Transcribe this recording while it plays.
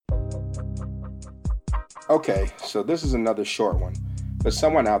Okay, so this is another short one, but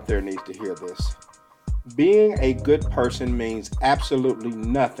someone out there needs to hear this. Being a good person means absolutely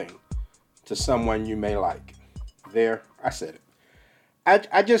nothing to someone you may like. There, I said it.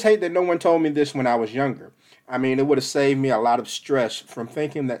 I just hate that no one told me this when I was younger. I mean, it would have saved me a lot of stress from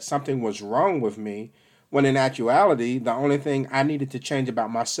thinking that something was wrong with me, when in actuality, the only thing I needed to change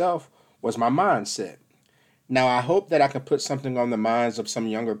about myself was my mindset. Now, I hope that I can put something on the minds of some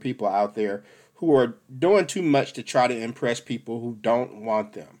younger people out there who are doing too much to try to impress people who don't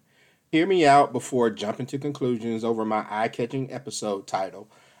want them. Hear me out before jumping to conclusions over my eye catching episode title.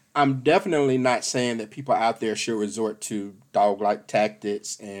 I'm definitely not saying that people out there should resort to dog like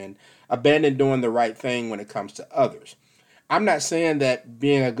tactics and abandon doing the right thing when it comes to others. I'm not saying that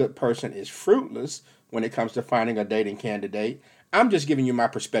being a good person is fruitless when it comes to finding a dating candidate. I'm just giving you my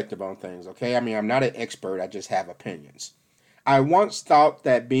perspective on things, okay? I mean, I'm not an expert, I just have opinions. I once thought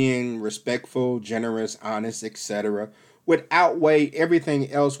that being respectful, generous, honest, etc., would outweigh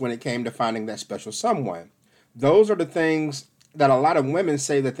everything else when it came to finding that special someone. Those are the things that a lot of women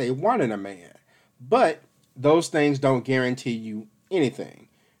say that they want in a man. But those things don't guarantee you anything.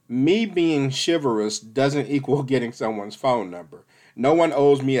 Me being chivalrous doesn't equal getting someone's phone number. No one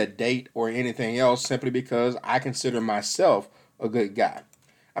owes me a date or anything else simply because I consider myself a good guy.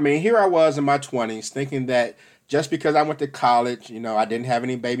 I mean, here I was in my 20s thinking that just because I went to college, I didn't have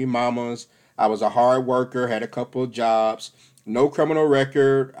any baby mamas, I was a hard worker, had a couple of jobs, no criminal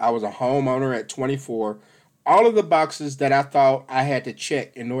record, I was a homeowner at 24, all of the boxes that I thought I had to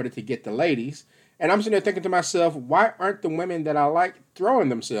check in order to get the ladies. And I'm sitting there thinking to myself, why aren't the women that I like throwing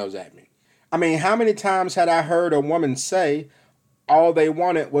themselves at me? I mean, how many times had I heard a woman say all they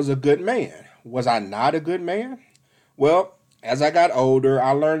wanted was a good man? Was I not a good man? Well, as I got older,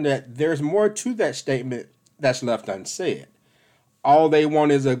 I learned that there's more to that statement that's left unsaid. All they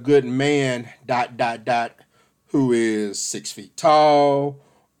want is a good man, dot, dot, dot, who is 6 feet tall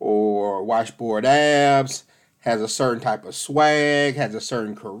or washboard abs, has a certain type of swag, has a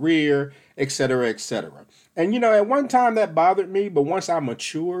certain career, etc., etc. And at one time that bothered me, but once I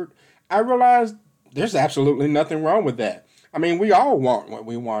matured, I realized there's absolutely nothing wrong with that. I mean, we all want what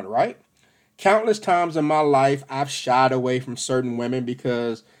we want, right? Countless times in my life, I've shied away from certain women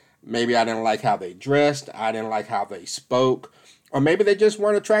because maybe I didn't like how they dressed, I didn't like how they spoke, or maybe they just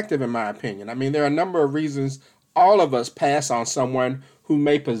weren't attractive in my opinion. I mean, there are a number of reasons all of us pass on someone who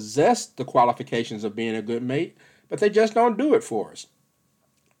may possess the qualifications of being a good mate, but they just don't do it for us.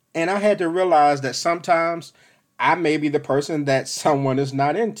 And I had to realize that sometimes I may be the person that someone is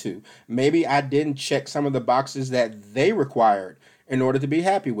not into. Maybe I didn't check some of the boxes that they required in order to be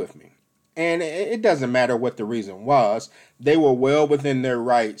happy with me. And it doesn't matter what the reason was, they were well within their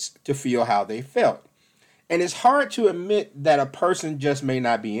rights to feel how they felt. And it's hard to admit that a person just may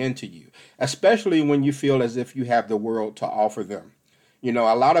not be into you, especially when you feel as if you have the world to offer them. A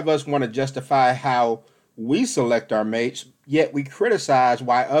lot of us want to justify how we select our mates, yet we criticize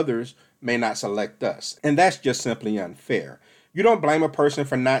why others may not select us. And that's just simply unfair. You don't blame a person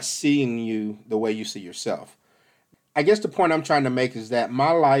for not seeing you the way you see yourself. I guess the point I'm trying to make is that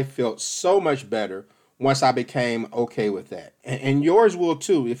my life felt so much better once I became okay with that. And yours will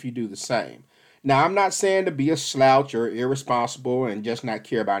too if you do the same. Now, I'm not saying to be a slouch or irresponsible and just not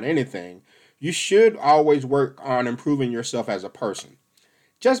care about anything. You should always work on improving yourself as a person.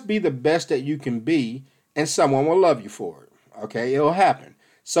 Just be the best that you can be, and someone will love you for it. Okay, it'll happen.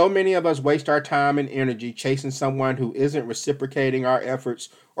 So many of us waste our time and energy chasing someone who isn't reciprocating our efforts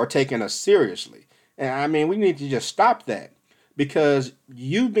or taking us seriously. And I mean, we need to just stop that, because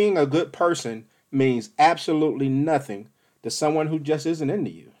you being a good person means absolutely nothing to someone who just isn't into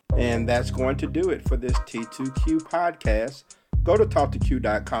you. And that's going to do it for this T2Q podcast. Go to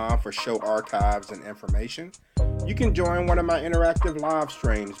talktoq.com for show archives and information. You can join one of my interactive live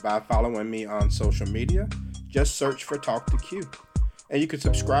streams by following me on social media. Just search for Talk to Q. And you can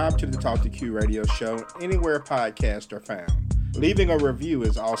subscribe to the Talk to Q radio show anywhere podcasts are found. Leaving a review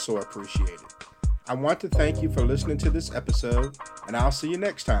is also appreciated. I want to thank you for listening to this episode, and I'll see you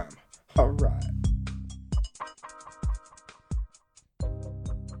next time. All right.